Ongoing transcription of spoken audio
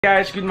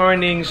Guys, good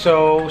morning.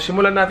 So,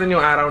 simulan natin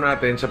yung araw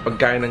natin sa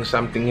pagkain ng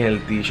something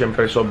healthy.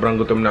 Siyempre, sobrang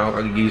gutom na ako.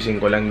 Kagigising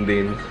ko lang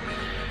din.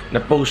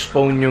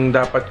 Na-postpone yung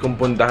dapat kong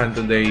puntahan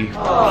today.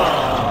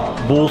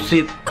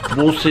 Bullshit.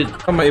 Bullshit.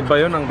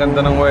 Maiba yun. Ang ganda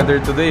ng weather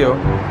today, oh.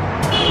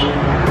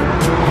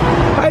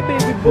 Hi,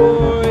 baby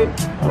boy!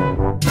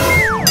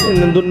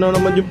 Nandun na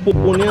naman yung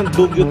pupo niya.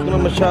 Dugyot ko na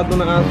masyado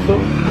na aso.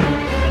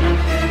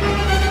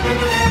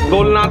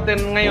 Goal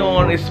natin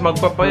ngayon is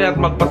magpapayat,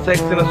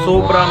 magpa-sexy na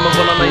sobra,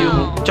 magwala na yung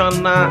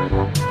tiyan na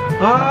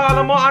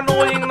alam mo,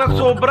 annoying na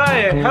sobra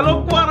eh. Hello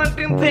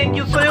quarantine, thank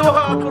you sa'yo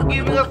for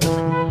giving us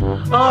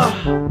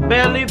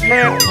belly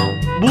fat.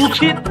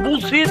 Bullshit,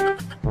 bullshit.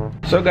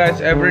 So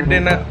guys, everyday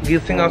na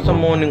gising ako sa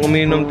morning,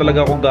 uminom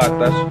talaga ako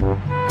gatas.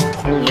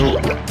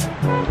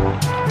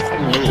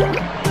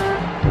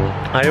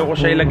 Ayaw ko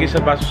siya ilagay sa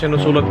baso,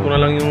 sinusulat ko na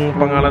lang yung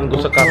pangalan ko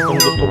sa carton.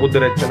 Gusto ko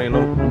diretso na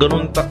yun.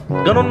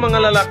 Ganon mga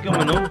lalaki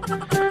yung ano.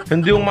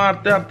 Hindi yung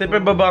maarte-arte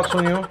pa babaso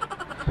nyo.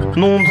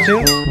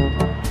 Nunsense.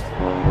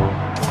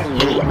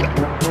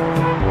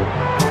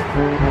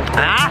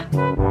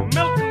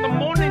 Milk in the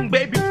morning,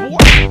 baby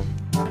boy!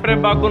 Pre,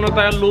 bago na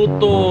tayo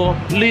luto,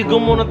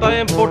 ligo muna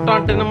tayo.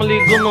 Importante na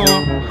maligo, no?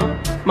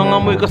 Mga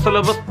amoy ka sa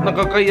labas,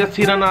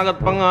 nakakayasira na agad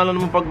pangalan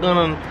mo pag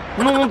ganon.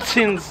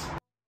 Nunsense.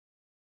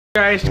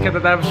 Guys,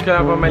 katatapos ko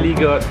na pa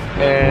maligot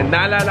and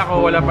naalala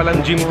ko wala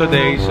palang gym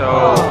today,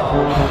 so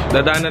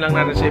dadaan na lang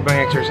natin sa ibang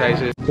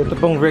exercises. So ito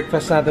pong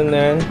breakfast natin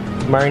na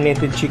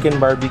marinated chicken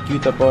barbecue,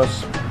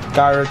 tapos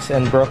carrots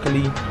and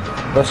broccoli,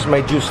 tapos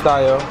may juice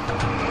tayo.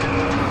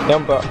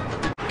 Yan po.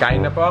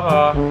 Kain na po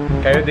ako.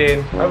 Kayo din.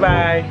 Bye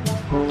bye.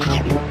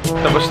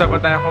 Tapos na po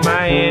tayo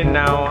kumain.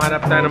 Now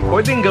hanap tayo ng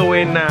pwedeng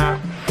gawin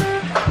na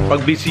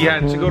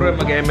pagbisihan. Siguro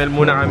mag-ML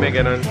muna kami,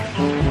 ganun.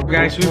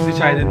 Guys, we've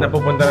decided na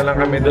pupunta na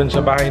lang kami doon sa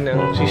bahay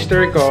ng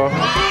sister ko.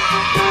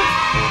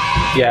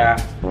 Yeah,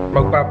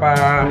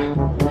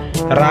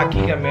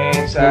 magpapa-Raki kami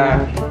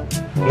sa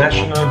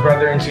National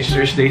Brother and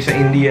Sisters Day sa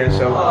India.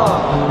 So,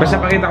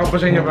 basta pakita ko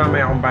po sa inyo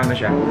mamaya kung paano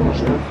siya.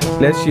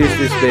 Let's use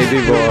this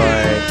baby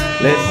boy.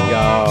 Let's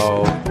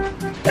go.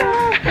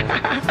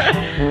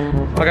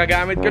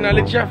 Magagamit ko na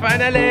ulit siya,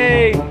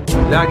 finally!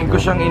 Lagi ko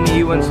siyang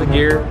iniiwan sa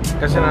gear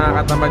kasi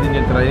nakakatama din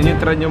yung trad. Yun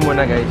yung trad nyo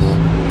muna, guys.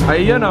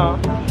 Ayun, oh.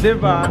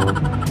 Diba?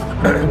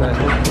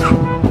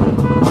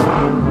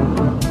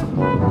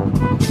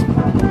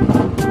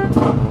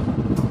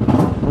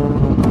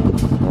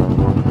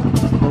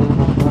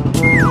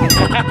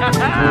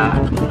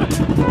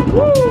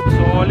 Woo!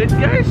 Solid,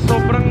 guys.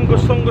 Sobrang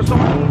gustong-gusto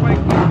ko ng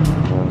bike.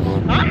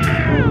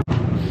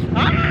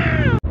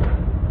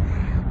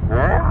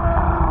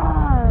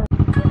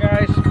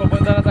 Guys,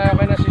 pupunta na tayo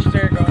kay na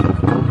sister ko.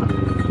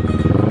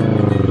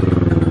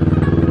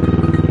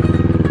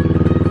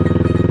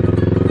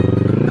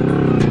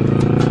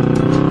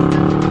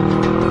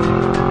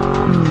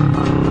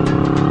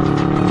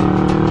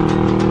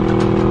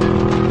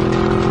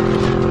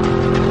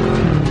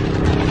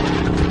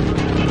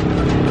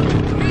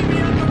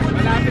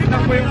 Malapit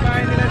lang po yung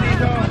bahay nila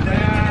dito,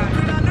 kaya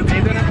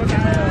dito na po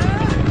tayo.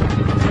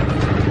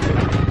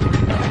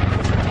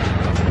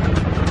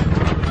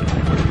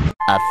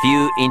 A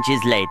few inches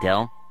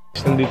later.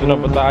 Nandito na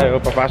po tayo.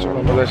 Papasok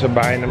na po tayo sa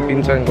bahay ng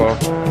pinsan ko.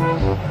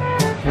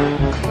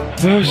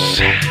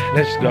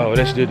 Let's go.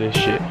 Let's do this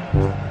shit.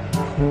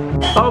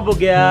 Oh,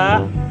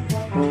 bugya!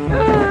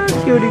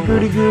 Goody,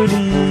 goody,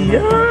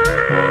 goody!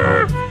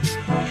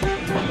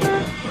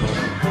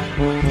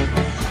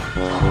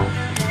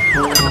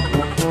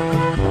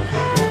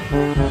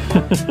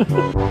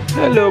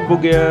 Hello,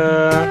 bugya!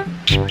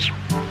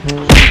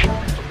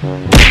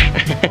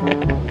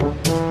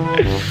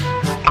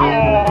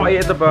 Oh,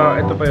 ito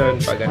pa yun.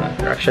 Pag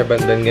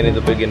Rakshabandhan,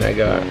 ganito pa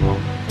ginagawa.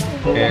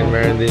 And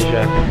meron din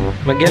siya.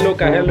 Mag-hello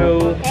ka,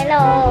 hello!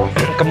 Hello!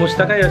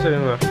 Kamusta kayo? Sabi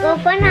mo?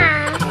 Opo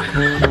na!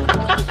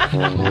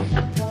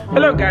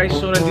 Hello guys!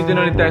 So, nandito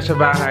na ulit tayo sa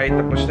bahay.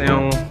 Tapos na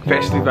yung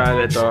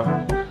festival ito.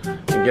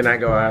 Yung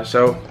ginagawa.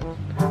 So,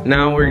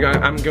 now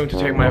I'm going to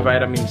take my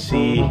vitamin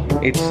C.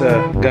 It's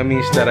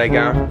gummies that I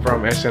got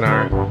from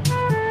SNR.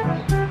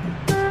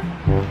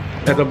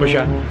 Ito po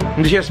siya.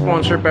 Hindi siya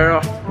sponsor,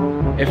 pero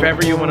if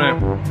ever you wanna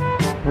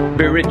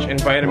be rich in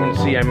vitamin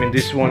C, I mean,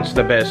 this one's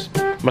the best.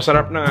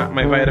 Masarap na nga,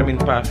 may vitamin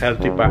pa,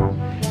 healthy pa.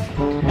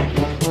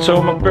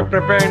 So,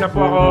 magpe-prepare na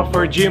po ako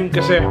for gym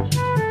kasi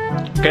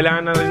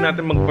kailangan na rin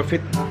natin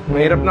magpa-fit.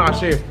 Mahirap na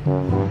kasi.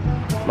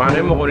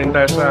 Paano mo kunin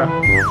tayo sa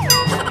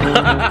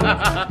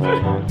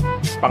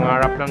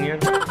pangarap lang yan.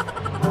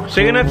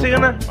 Sige na,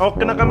 sige na.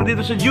 Okay na kami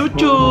dito sa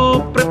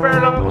YouTube. Prepare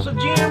lang ako sa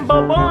gym.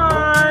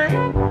 Bye-bye!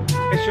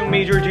 Guys, yung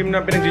major gym na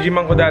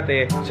pinag-gyman ko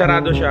dati,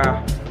 sarado siya.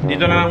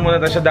 Dito na lang muna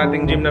tayo sa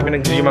dating gym na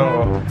pinag-gyman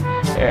ko.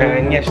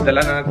 And yes, dala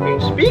na natin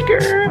yung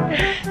speaker.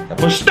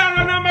 Tapos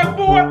na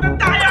magbuhat na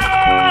tayo!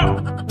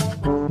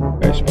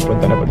 Guys,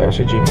 papunta na pa tayo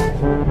sa gym.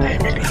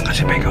 Tahimik lang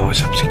kasi may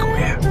kausap si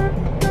Kuya.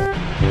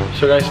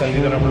 So guys,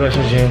 nandito na po tayo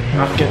sa gym.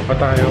 Akyat pa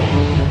tayo.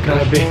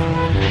 Grabe.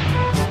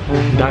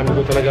 Ang dami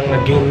ko talagang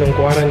nag-gain ng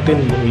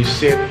quarantine.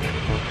 Bullshit!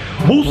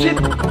 Bullshit!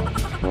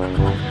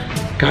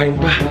 Kain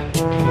pa.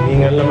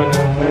 Hihingal naman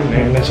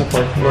naman. Nasa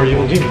 4th floor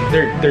yung gym.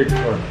 Third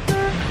floor.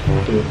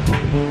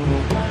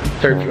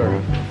 Third floor.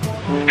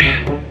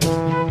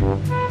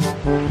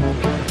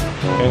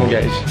 Ayan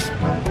guys.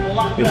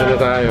 Dito na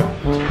tayo.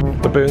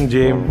 Ito pa yung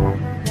gym.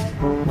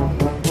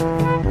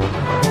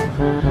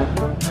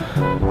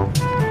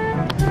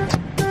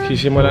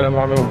 Sisimula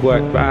naman kami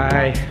magbuhat.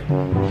 Bye!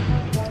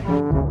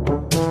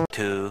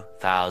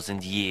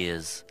 2,000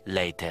 years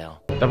later.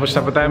 Tapos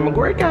na pa tayo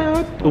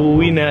mag-workout.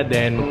 Uwi na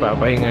din.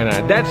 Magpapahinga na.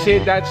 That's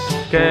it. That's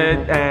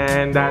good.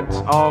 And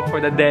that's all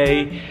for the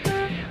day.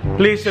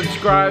 Please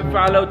subscribe.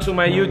 Follow to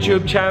my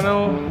YouTube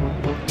channel.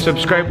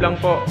 Subscribe lang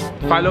po.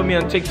 Follow me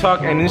on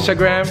TikTok and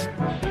Instagram.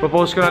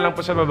 Popost ko na lang po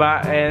sa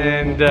baba.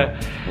 And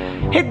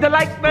hit the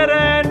like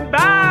button.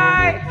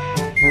 Bye!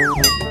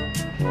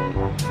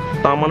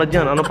 Tama na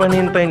dyan. Ano pa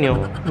hinihintay nyo?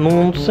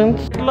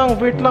 Nunsense lang.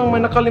 Wait lang.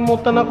 May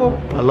nakalimutan ako.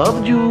 I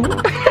love you.